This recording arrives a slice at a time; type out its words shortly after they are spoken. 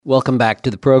Welcome back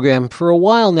to the program. For a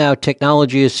while now,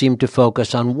 technology has seemed to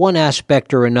focus on one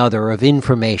aspect or another of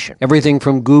information. Everything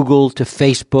from Google to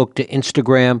Facebook to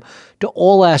Instagram to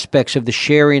all aspects of the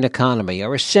sharing economy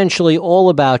are essentially all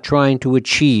about trying to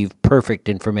achieve perfect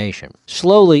information.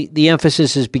 Slowly, the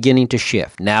emphasis is beginning to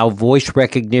shift. Now, voice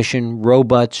recognition,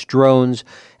 robots, drones,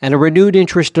 and a renewed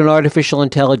interest in artificial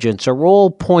intelligence are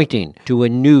all pointing to a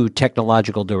new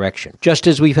technological direction. Just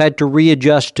as we've had to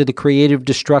readjust to the creative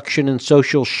destruction and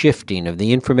social shifting of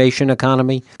the information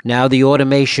economy, now the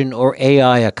automation or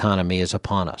AI economy is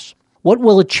upon us. What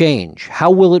will it change? How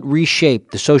will it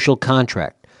reshape the social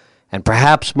contract? And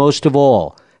perhaps most of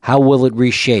all, how will it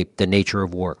reshape the nature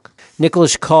of work?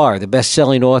 Nicholas Carr, the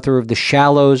best-selling author of The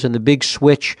Shallows and The Big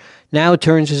Switch, now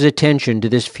turns his attention to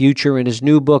this future in his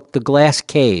new book, The Glass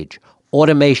Cage,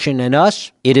 Automation and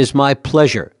Us. It is my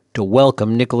pleasure to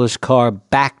welcome Nicholas Carr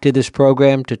back to this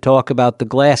program to talk about The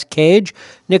Glass Cage.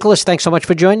 Nicholas, thanks so much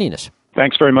for joining us.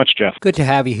 Thanks very much, Jeff. Good to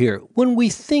have you here. When we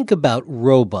think about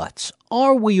robots,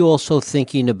 are we also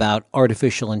thinking about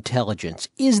artificial intelligence?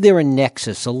 Is there a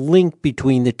nexus, a link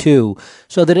between the two,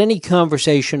 so that any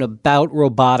conversation about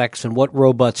robotics and what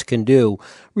robots can do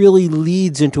really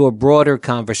leads into a broader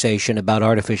conversation about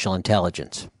artificial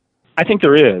intelligence? I think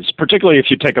there is, particularly if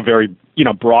you take a very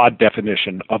broad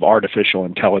definition of artificial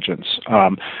intelligence.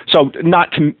 So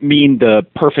not to mean the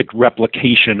perfect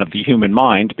replication of the human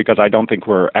mind, because I don't think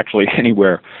we're actually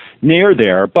anywhere near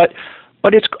there. But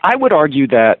I would argue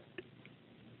that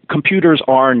computers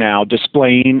are now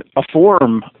displaying a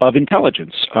form of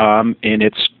intelligence, and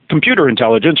it's computer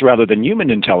intelligence rather than human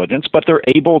intelligence, but they're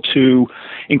able to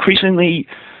increasingly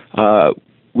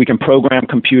we can program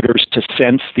computers to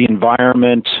sense the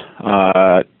environment,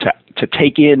 to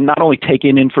take in, not only take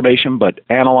in information, but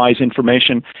analyze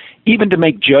information, even to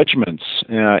make judgments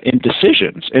in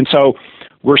decisions. And so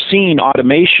we're seeing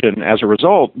automation, as a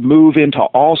result, move into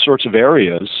all sorts of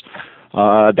areas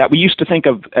that we used to think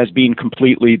of as being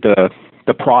completely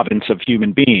the province of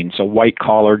human beings. So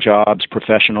white-collar jobs,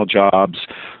 professional jobs,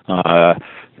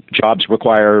 jobs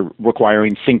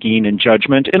requiring thinking and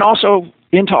judgment, and also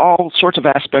into all sorts of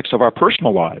aspects of our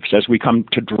personal lives as we come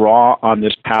to draw on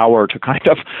this power to kind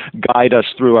of guide us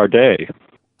through our day.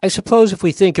 I suppose if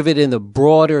we think of it in the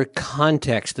broader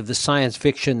context of the science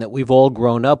fiction that we've all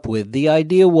grown up with, the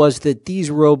idea was that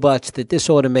these robots, that this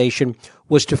automation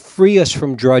was to free us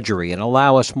from drudgery and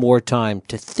allow us more time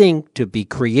to think, to be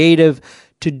creative,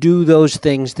 to do those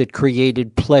things that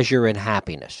created pleasure and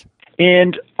happiness.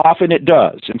 And often it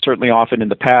does, and certainly often in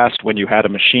the past when you had a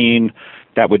machine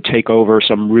that would take over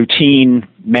some routine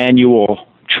manual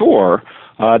chore,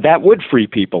 that would free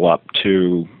people up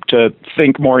to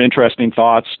think more interesting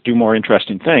thoughts, do more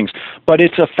interesting things. But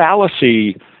it's a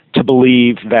fallacy to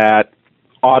believe that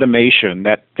automation,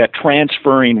 that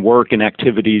transferring work and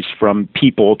activities from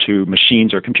people to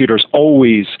machines or computers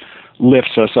always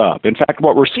lifts us up. In fact,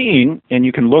 what we're seeing, and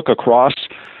you can look across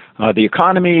the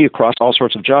economy, across all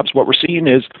sorts of jobs, what we're seeing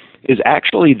is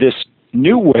actually this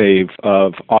new wave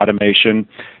of automation,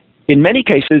 in many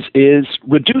cases, is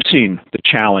reducing the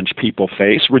challenge people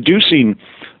face, reducing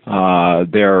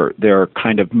their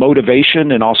kind of motivation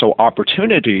and also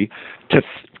opportunity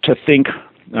to think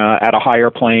at a higher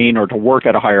plane or to work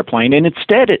at a higher plane. And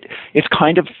instead, it's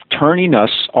kind of turning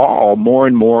us all more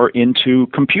and more into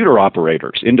computer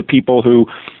operators, into people who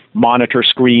monitor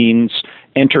screens,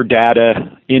 enter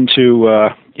data into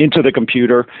the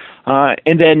computer,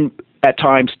 and then at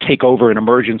times take over in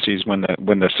emergencies when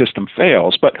the system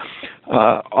fails. But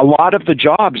a lot of the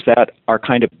jobs that are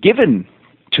kind of given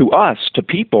to us, to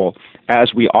people,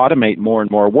 as we automate more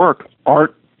and more work,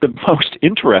 aren't the most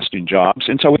interesting jobs.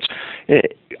 And so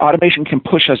automation can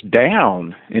push us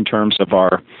down in terms of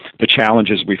the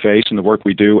challenges we face and the work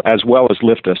we do, as well as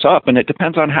lift us up. And it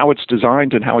depends on how it's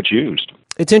designed and how it's used.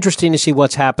 It's interesting to see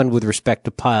what's happened with respect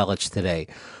to pilots today.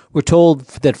 We're told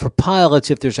that for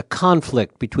pilots, if there's a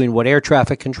conflict between what air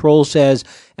traffic control says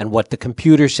and what the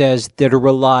computer says, they're to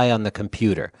rely on the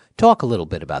computer. Talk a little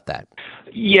bit about that.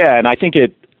 Yeah, and I think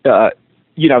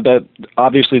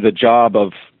obviously the job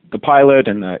of the pilot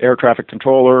and the air traffic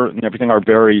controller and everything are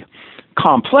very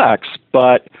complex,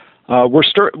 but we're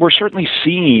certainly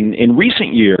seeing in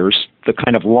recent years the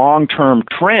kind of long-term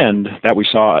trend that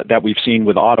we've seen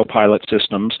with autopilot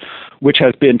systems, which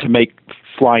has been to make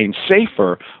flying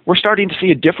safer. We're starting to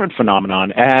see a different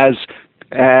phenomenon as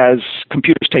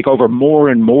computers take over more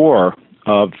and more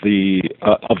of the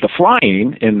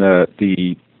flying, and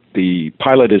the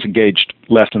pilot is engaged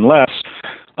less and less.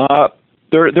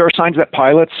 There are signs that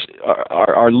pilots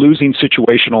are losing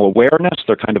situational awareness.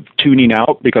 They're kind of tuning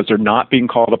out because they're not being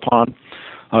called upon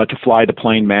to fly the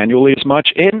plane manually as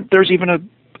much. And there's even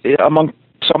among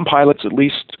some pilots, at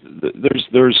least,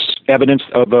 there's evidence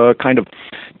of a kind of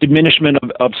diminishment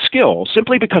of skill,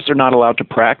 simply because they're not allowed to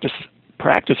practice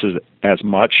as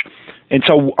much. And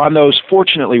so on those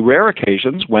fortunately rare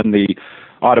occasions when the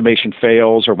automation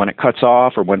fails or when it cuts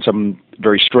off or when some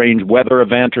very strange weather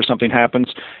event or something happens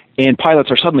and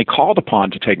pilots are suddenly called upon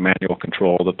to take manual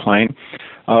control of the plane,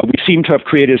 we seem to have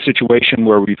created a situation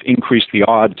where we've increased the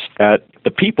odds that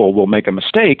the people will make a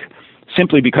mistake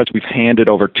simply because we've handed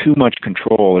over too much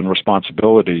control and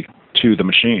responsibility to the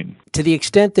machine. To the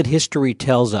extent that history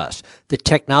tells us that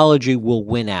technology will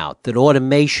win out, that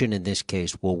automation in this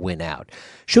case will win out,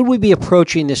 should we be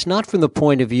approaching this not from the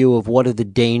point of view of what are the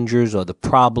dangers or the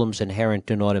problems inherent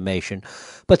in automation,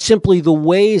 but simply the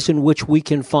ways in which we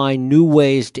can find new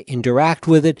ways to interact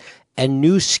with it and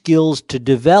new skills to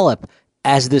develop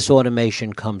as this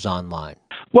automation comes online?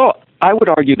 Well, I would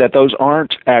argue that those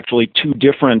aren't actually two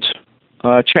different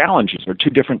challenges or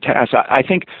two different tasks. I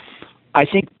think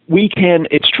we can.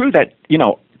 It's true that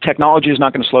technology is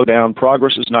not going to slow down.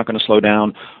 Progress is not going to slow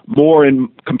down.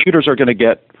 Computers are going to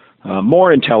get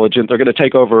more intelligent. They're going to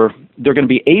take over. They're going to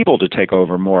be able to take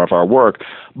over more of our work.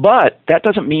 But that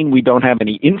doesn't mean we don't have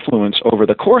any influence over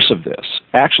the course of this.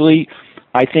 Actually,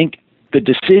 I think the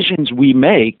decisions we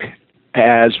make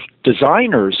as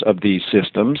designers of these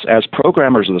systems, as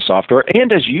programmers of the software,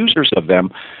 and as users of them,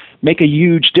 make a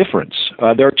huge difference.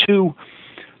 There are two.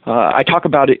 I talk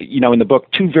about it, in the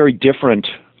book, two very different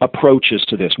approaches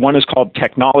to this. One is called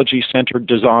technology-centered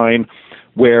design,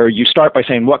 where you start by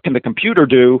saying, what can the computer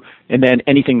do? And then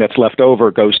anything that's left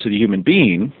over goes to the human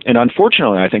being. And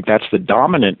unfortunately, I think that's the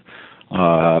dominant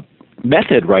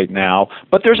method right now.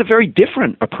 But there's a very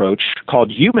different approach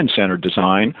called human-centered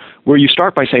design, where you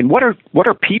start by saying, what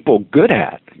are people good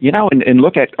at? And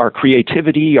look at our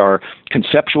creativity, our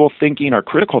conceptual thinking, our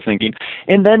critical thinking,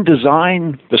 and then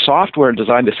design the software and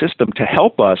design the system to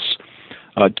help us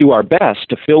do our best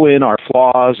to fill in our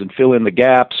flaws and fill in the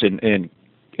gaps and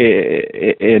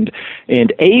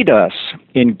aid us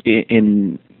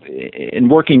in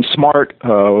working smart,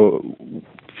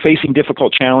 facing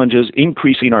difficult challenges,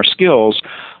 increasing our skills.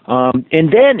 And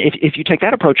then if you take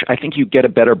that approach, I think you get a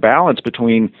better balance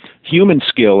between human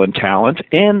skill and talent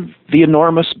and the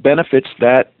enormous benefits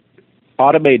that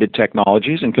automated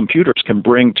technologies and computers can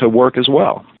bring to work as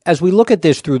well. As we look at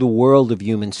this through the world of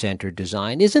human-centered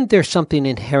design, isn't there something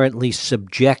inherently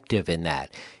subjective in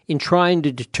that, in trying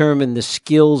to determine the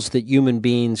skills that human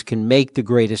beings can make the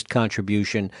greatest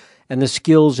contribution and the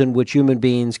skills in which human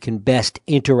beings can best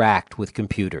interact with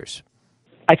computers?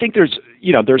 I think there's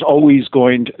always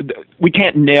we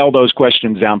can't nail those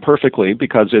questions down perfectly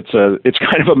because it's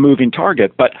kind of a moving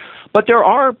target. But there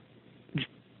are,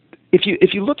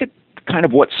 if you look at kind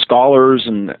of what scholars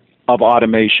of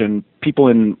automation, people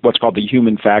in what's called the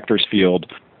human factors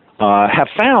field, have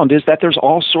found is that there's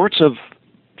all sorts of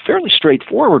fairly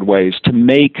straightforward ways to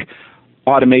make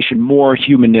automation more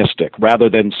humanistic rather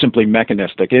than simply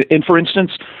mechanistic. And for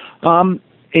instance,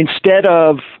 instead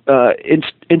of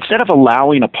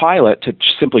allowing a pilot to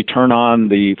simply turn on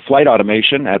the flight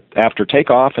automation after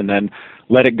takeoff and then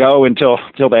let it go until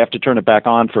they have to turn it back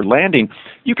on for landing,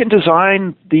 you can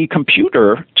design the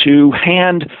computer to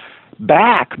hand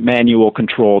back manual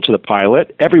control to the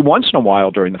pilot every once in a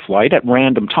while during the flight at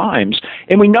random times.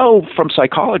 And we know from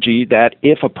psychology that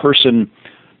if a person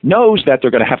knows that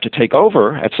they're going to have to take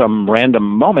over at some random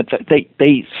moment, that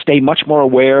they stay much more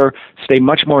aware, stay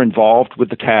much more involved with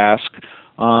the task,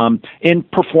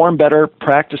 and perform better,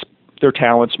 practice their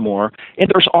talents more. And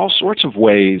there's all sorts of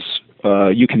ways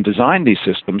you can design these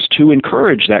systems to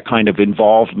encourage that kind of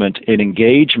involvement and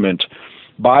engagement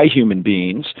by human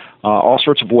beings, all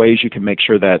sorts of ways you can make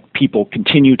sure that people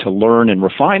continue to learn and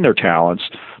refine their talents.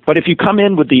 But if you come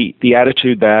in with the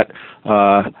attitude that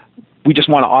we just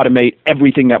want to automate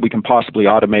everything that we can possibly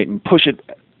automate and push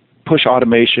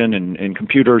automation and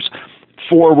computers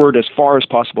forward as far as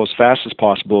possible, as fast as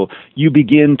possible, you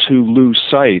begin to lose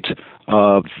sight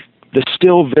of the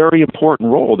still very important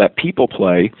role that people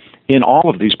play in all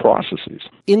of these processes.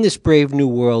 In this brave new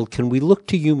world, can we look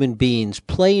to human beings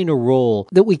playing a role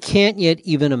that we can't yet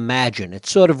even imagine?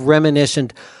 It's sort of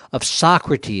reminiscent of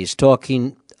Socrates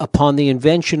talking upon the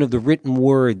invention of the written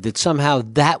word, that somehow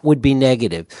that would be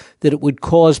negative, that it would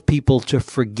cause people to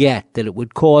forget, that it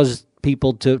would cause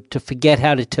people to forget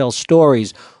how to tell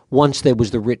stories once there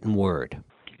was the written word.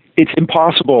 It's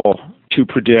impossible to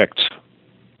predict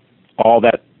all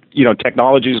that,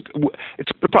 technologies.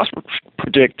 It's impossible to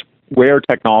predict where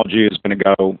technology is going to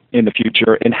go in the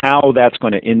future and how that's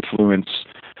going to influence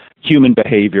human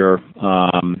behavior,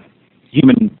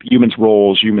 humans'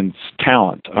 roles, humans'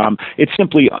 talent. It's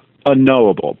simply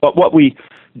unknowable. But what we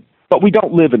But we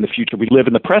don't live in the future. We live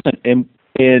in the present,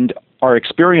 and our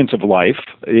experience of life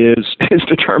is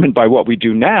determined by what we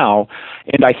do now.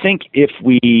 And I think if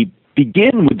we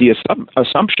begin with the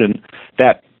assumption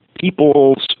that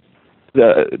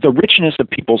the richness of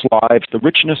people's lives, the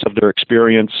richness of their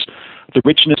experience, the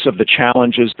richness of the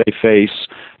challenges they face,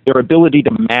 their ability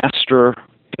to master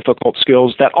difficult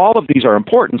skills, that all of these are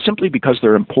important simply because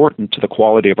they're important to the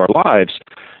quality of our lives,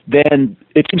 then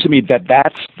it seems to me that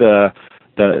that's the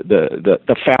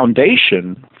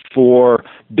foundation for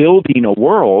building a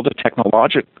world,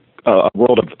 a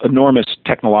world of enormous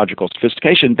technological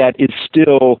sophistication that is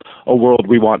still a world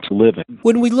we want to live in.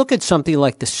 When we look at something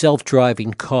like the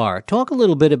self-driving car, talk a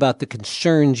little bit about the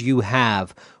concerns you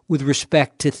have with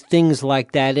respect to things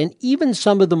like that, and even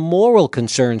some of the moral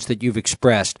concerns that you've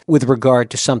expressed with regard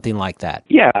to something like that.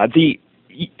 Yeah,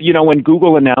 when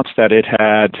Google announced that it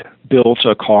had built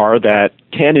a car that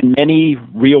can, in many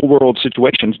real-world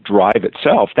situations, drive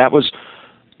itself, that was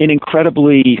an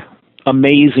incredibly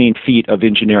amazing feat of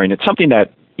engineering. It's something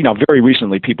that, very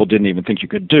recently people didn't even think you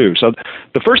could do. So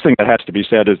the first thing that has to be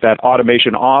said is that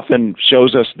automation often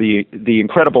shows us the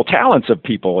incredible talents of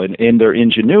people in their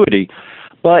ingenuity.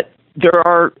 But there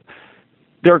are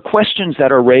questions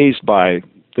that are raised by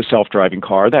the self-driving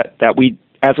car that we,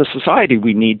 as a society,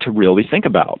 we need to really think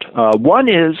about.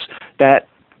 One is that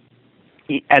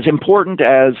as important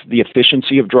as the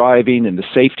efficiency of driving and the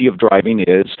safety of driving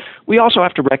is, we also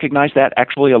have to recognize that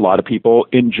actually a lot of people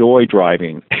enjoy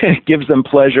driving. It gives them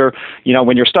pleasure.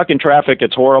 When you're stuck in traffic,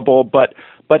 it's horrible. But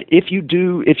if you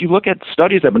look at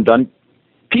studies that have been done,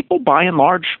 people by and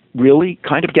large really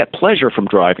kind of get pleasure from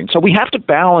driving. So we have to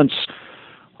balance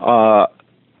our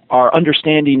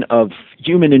understanding of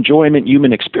human enjoyment,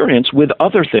 human experience with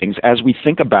other things as we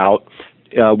think about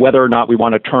whether or not we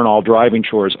want to turn all driving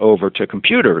chores over to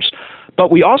computers.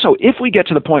 But we also, if we get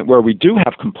to the point where we do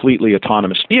have completely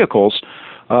autonomous vehicles,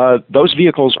 those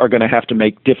vehicles are going to have to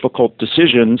make difficult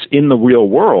decisions in the real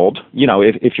world.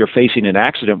 If you're facing an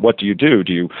accident, what do you do?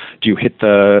 Do you hit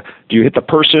the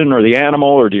person or the animal,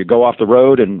 or do you go off the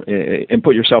road and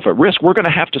put yourself at risk? We're going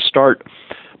to have to start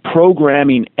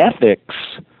programming ethics,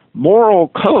 moral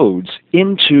codes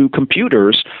into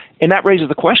computers. And that raises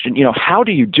the question, how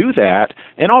do you do that?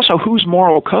 And also, whose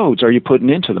moral codes are you putting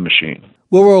into the machine?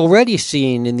 Well, we're already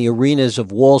seeing in the arenas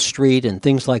of Wall Street and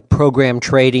things like program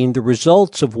trading the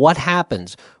results of what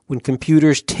happens when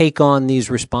computers take on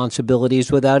these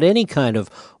responsibilities without any kind of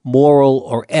moral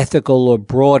or ethical or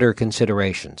broader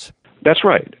considerations. That's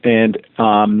right. And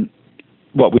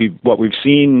what we've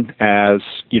seen as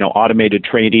automated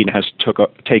trading has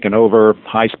taken over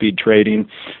high-speed trading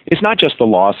is not just the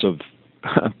loss of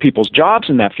people's jobs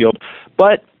in that field,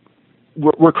 but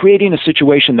we're creating a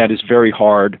situation that is very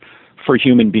hard for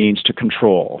human beings to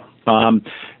control.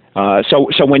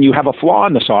 So when you have a flaw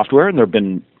in the software, and there have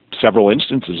been several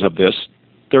instances of this,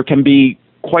 there can be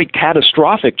quite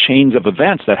catastrophic chains of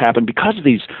events that happen because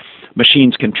these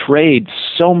machines can trade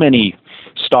so many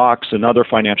stocks and other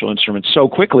financial instruments so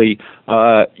quickly.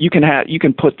 You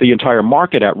can put the entire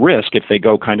market at risk if they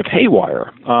go kind of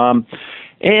haywire.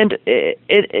 And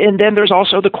then there's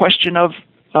also the question of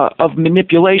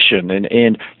manipulation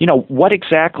and what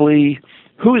exactly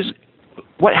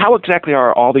how exactly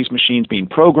are all these machines being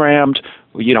programmed?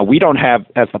 We don't have,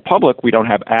 as the public, we don't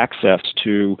have access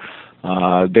to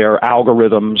their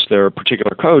algorithms, their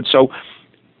particular code. So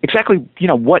exactly,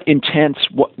 what intent,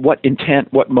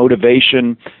 what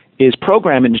motivation is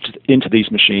programmed into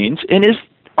these machines, and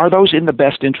are those in the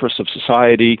best interest of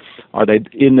society? Are they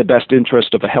in the best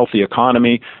interest of a healthy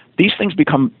economy? These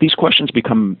questions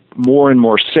become more and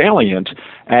more salient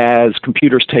as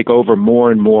computers take over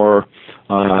more and more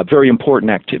very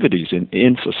important activities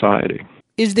in society.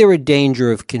 Is there a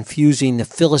danger of confusing the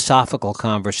philosophical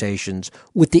conversations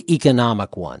with the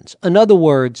economic ones? In other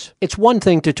words, it's one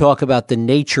thing to talk about the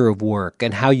nature of work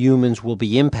and how humans will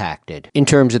be impacted in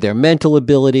terms of their mental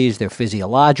abilities, their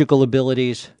physiological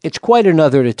abilities. It's quite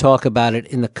another to talk about it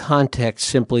in the context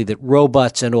simply that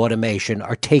robots and automation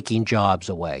are taking jobs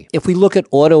away. If we look at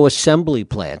auto assembly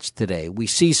plants today, we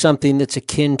see something that's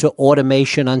akin to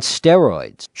automation on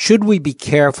steroids. Should we be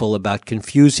careful about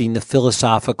confusing the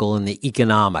philosophical and the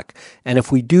economic? And if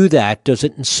we do that, does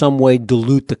it in some way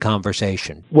dilute the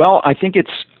conversation? Well, I think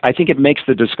it makes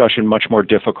the discussion much more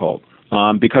difficult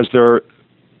because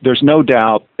there's no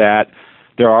doubt that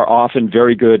there are often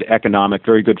very good economic,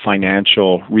 very good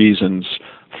financial reasons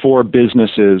for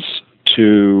businesses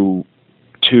to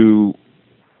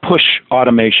push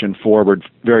automation forward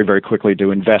very, very quickly,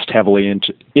 to invest heavily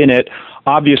in it.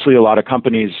 Obviously, a lot of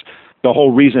companies, the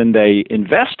whole reason they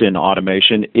invest in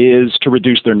automation is to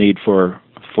reduce their need for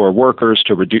for workers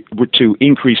to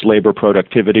increase labor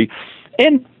productivity,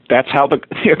 and that's how the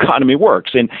economy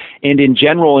works. And in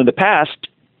general, in the past,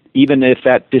 even if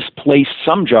that displaced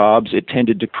some jobs, it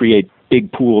tended to create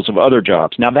big pools of other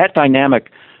jobs. Now that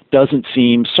dynamic doesn't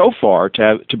seem so far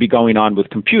to be going on with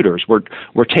computers.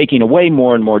 We're taking away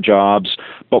more and more jobs,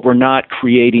 but we're not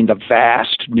creating the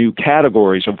vast new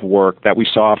categories of work that we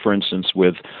saw, for instance,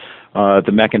 with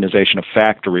the mechanization of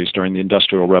factories during the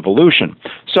Industrial Revolution.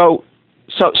 So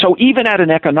even at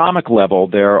an economic level,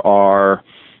 there are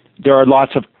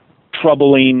lots of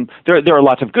troubling. There are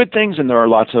lots of good things, and there are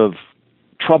lots of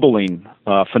troubling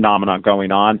phenomena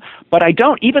going on. But I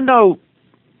don't, even though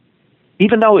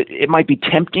it might be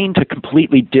tempting to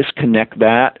completely disconnect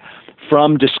that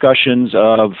from discussions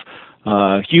of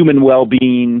human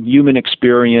well-being, human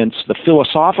experience, the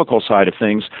philosophical side of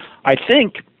things, I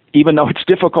think, even though it's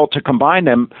difficult to combine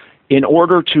them, in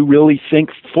order to really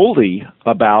think fully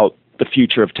about the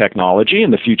future of technology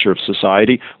and the future of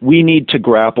society, we need to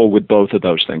grapple with both of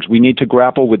those things. We need to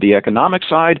grapple with the economic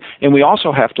side, and we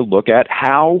also have to look at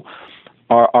how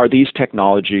are these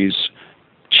technologies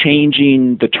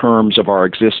changing the terms of our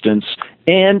existence,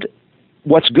 and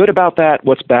what's good about that,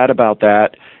 what's bad about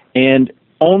that, and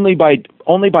only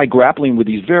by grappling with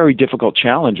these very difficult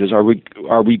challenges are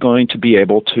we going to be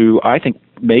able to, I think,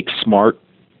 make smart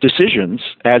decisions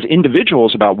as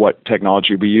individuals about what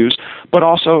technology we use, but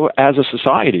also as a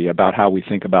society about how we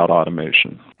think about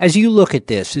automation. As you look at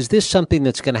this, is this something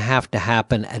that's going to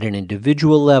happen at an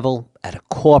individual level, at a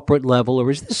corporate level,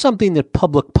 or is this something that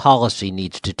public policy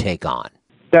needs to take on?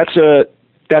 That's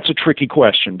a tricky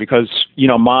question because,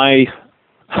 my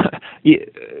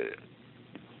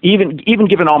even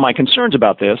given all my concerns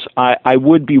about this, I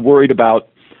would be worried about,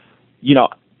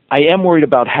 I am worried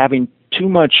about having too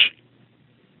much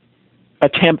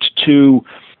attempt to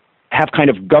have kind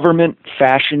of government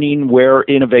fashioning where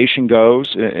innovation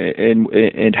goes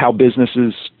and how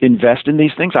businesses invest in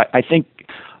these things. I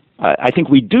think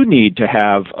we do need to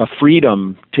have a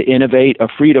freedom to innovate, a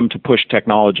freedom to push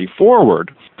technology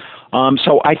forward.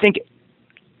 So I think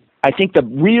the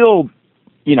real,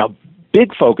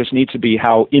 big focus needs to be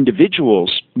how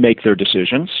individuals make their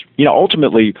decisions.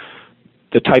 Ultimately,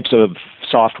 the types of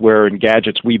software and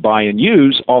gadgets we buy and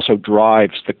use also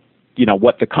drives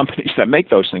what the companies that make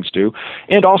those things do,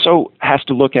 and also has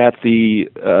to look at the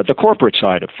corporate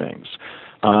side of things.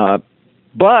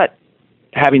 But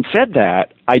having said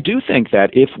that, I do think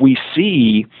that if we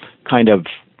see kind of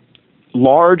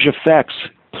large effects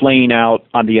playing out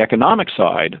on the economic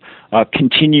side,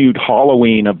 continued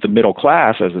hollowing of the middle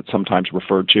class, as it's sometimes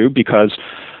referred to, because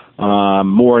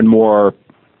more and more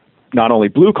not only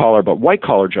blue-collar but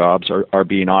white-collar jobs are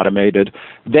being automated,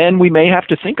 then we may have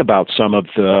to think about some of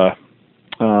the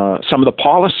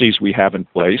policies we have in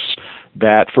place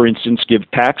that, for instance, give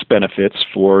tax benefits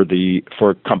for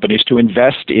companies to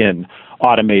invest in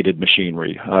automated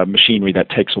machinery that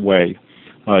takes away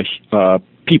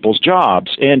people's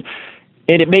jobs. And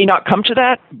it may not come to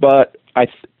that, but I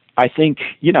think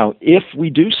if we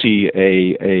do see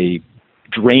a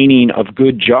draining of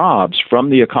good jobs from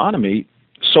the economy,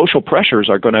 social pressures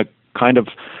are going to kind of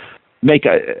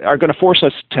are going to force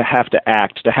us to have to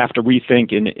act, to have to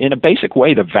rethink in a basic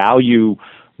way the value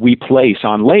we place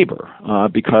on labor,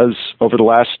 because over the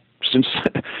last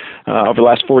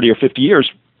 40 or 50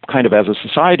 years, kind of as a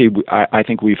society, I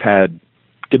think we've had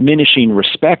diminishing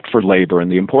respect for labor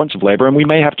and the importance of labor, and we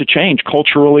may have to change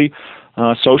culturally,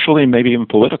 socially, and maybe even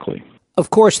politically. Of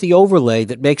course, the overlay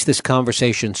that makes this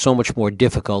conversation so much more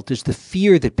difficult is the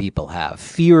fear that people have,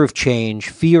 fear of change,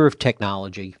 fear of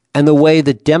technology, and the way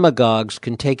that demagogues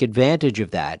can take advantage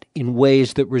of that in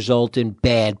ways that result in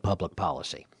bad public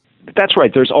policy. That's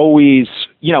right. There's always,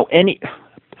 any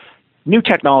new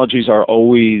technologies are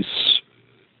always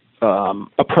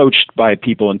approached by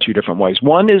people in two different ways.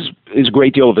 One is a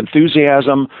great deal of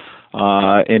enthusiasm,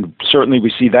 and certainly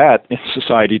we see that in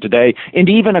society today, and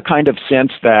even a kind of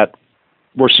sense that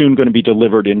we're soon going to be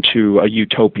delivered into a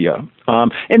utopia.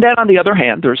 And then on the other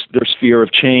hand, there's fear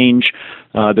of change.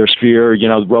 There's fear,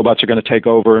 robots are going to take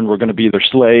over and we're going to be their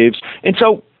slaves. And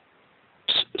so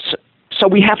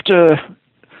we have to,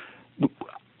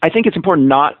 I think it's important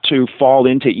not to fall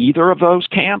into either of those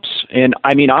camps. And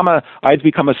I mean, I've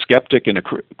become a skeptic and a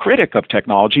critic of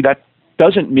technology. That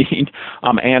doesn't mean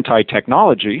I'm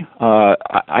anti-technology.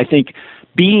 I think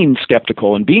being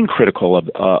skeptical and being critical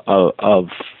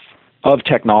of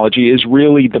technology is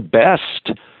really the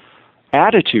best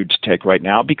attitude to take right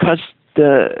now, because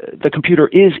the computer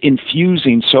is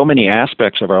infusing so many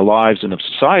aspects of our lives and of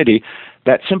society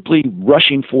that simply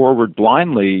rushing forward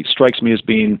blindly strikes me as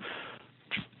being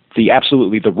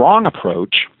absolutely the wrong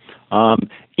approach.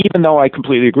 even though I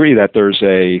completely agree that there's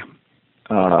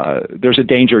a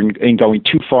danger in going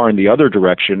too far in the other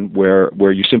direction,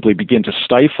 where you simply begin to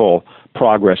stifle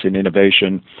progress and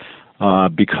innovation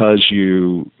because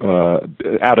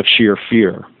out of sheer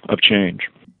fear of change.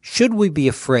 Should we be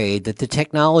afraid that the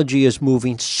technology is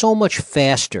moving so much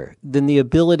faster than the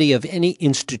ability of any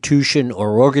institution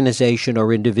or organization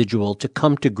or individual to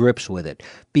come to grips with it,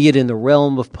 be it in the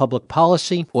realm of public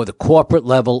policy or the corporate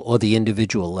level or the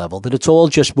individual level, that it's all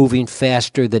just moving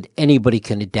faster than anybody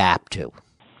can adapt to?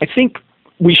 I think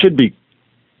we should be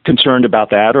concerned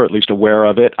about that, or at least aware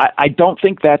of it. I don't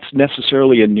think that's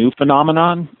necessarily a new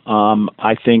phenomenon.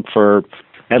 I think for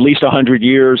at least 100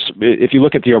 years, if you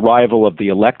look at the arrival of the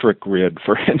electric grid,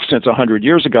 for instance, 100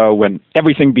 years ago, when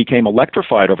everything became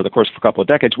electrified over the course of a couple of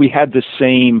decades, we had this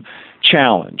same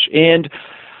challenge. And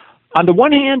on the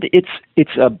one hand, it's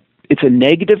a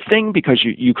negative thing because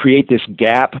you create this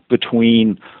gap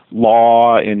between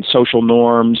law and social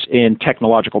norms and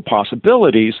technological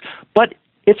possibilities, but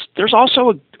there's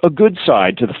also a good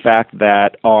side to the fact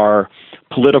that our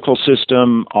political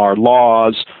system, our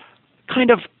laws,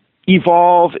 kind of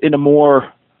evolve in a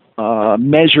more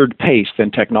measured pace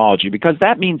than technology, because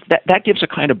that means that gives a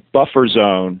kind of buffer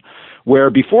zone where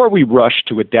before we rush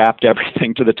to adapt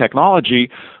everything to the technology,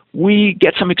 we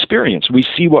get some experience. We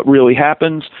see what really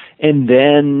happens, and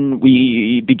then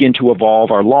we begin to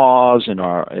evolve our laws and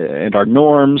our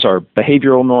norms, our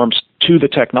behavioral norms, to the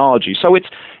technology. So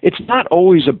it's not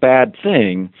always a bad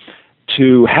thing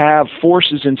to have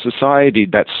forces in society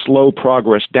that slow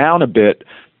progress down a bit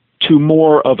to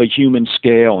more of a human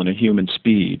scale and a human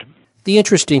speed. The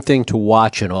interesting thing to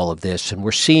watch in all of this, and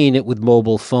we're seeing it with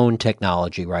mobile phone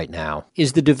technology right now,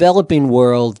 is the developing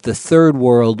world, the third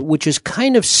world, which is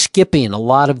kind of skipping a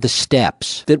lot of the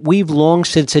steps that we've long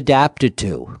since adapted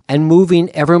to and moving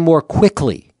ever more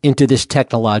quickly into this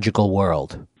technological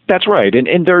world. That's right.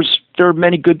 And there are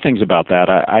many good things about that.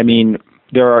 I mean,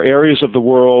 there are areas of the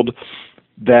world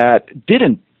that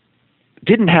didn't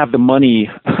have the money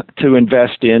to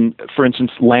invest in, for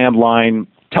instance, landline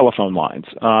telephone lines.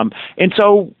 And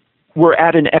so we're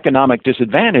at an economic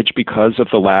disadvantage because of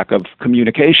the lack of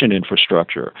communication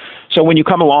infrastructure. So when you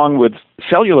come along with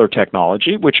cellular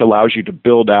technology, which allows you to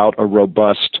build out a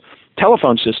robust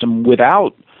telephone system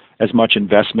without as much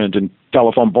investment in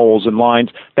telephone poles and lines,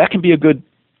 that can be a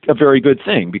very good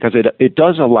thing, because it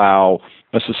does allow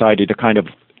a society to kind of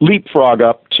leapfrog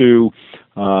up to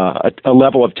a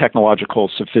level of technological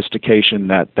sophistication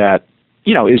that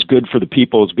is good for the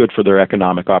people, is good for their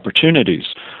economic opportunities.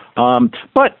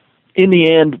 But in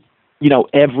the end,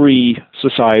 every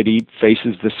society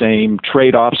faces the same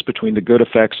trade-offs between the good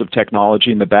effects of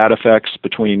technology and the bad effects,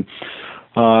 between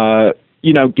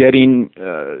getting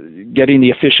the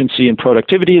efficiency and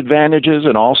productivity advantages,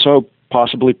 and also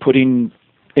possibly putting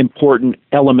important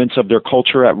elements of their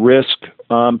culture at risk.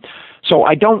 So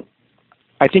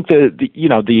I think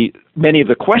the many of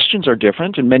the questions are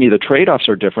different and many of the trade-offs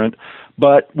are different,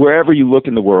 but wherever you look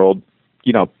in the world,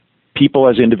 people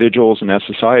as individuals and as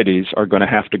societies are going to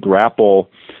have to grapple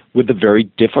with the very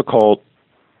difficult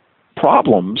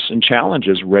problems and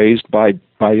challenges raised by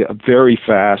a very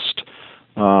fast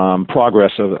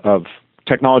progress of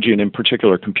technology, and in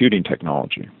particular computing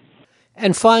technology.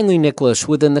 And finally, Nicholas,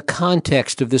 within the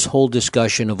context of this whole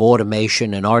discussion of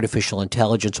automation and artificial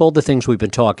intelligence, all the things we've been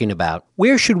talking about,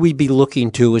 where should we be looking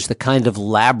to as the kind of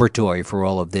laboratory for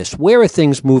all of this? Where are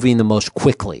things moving the most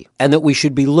quickly, and that we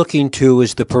should be looking to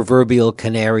as the proverbial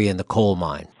canary in the coal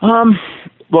mine?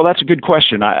 Well, that's a good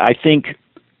question. I think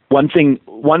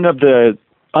one of the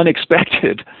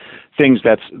unexpected things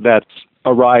that's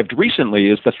arrived recently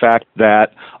is the fact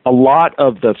that a lot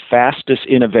of the fastest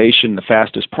innovation, the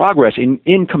fastest progress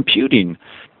in computing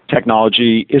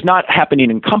technology is not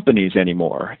happening in companies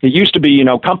anymore. It used to be,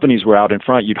 companies were out in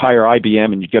front. You'd hire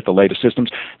IBM and you'd get the latest systems.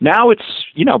 Now it's,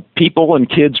 people and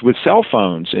kids with cell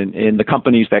phones in the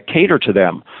companies that cater to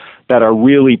them that are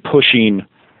really pushing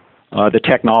the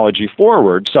technology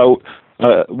forward. So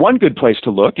one good place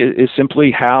to look is simply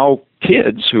how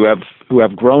kids who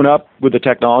have grown up with the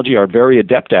technology, are very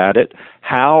adept at it,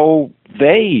 how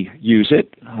they use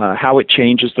it, how it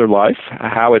changes their life,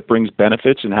 how it brings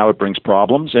benefits and how it brings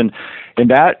problems. And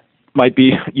that might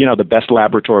be, the best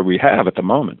laboratory we have at the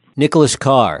moment. Nicholas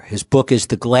Carr, his book is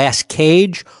The Glass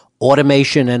Cage,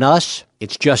 Automation and Us.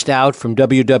 It's just out from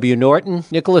W.W. Norton.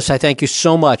 Nicholas, I thank you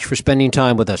so much for spending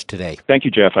time with us today. Thank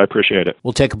you, Jeff. I appreciate it.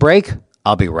 We'll take a break.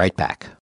 I'll be right back.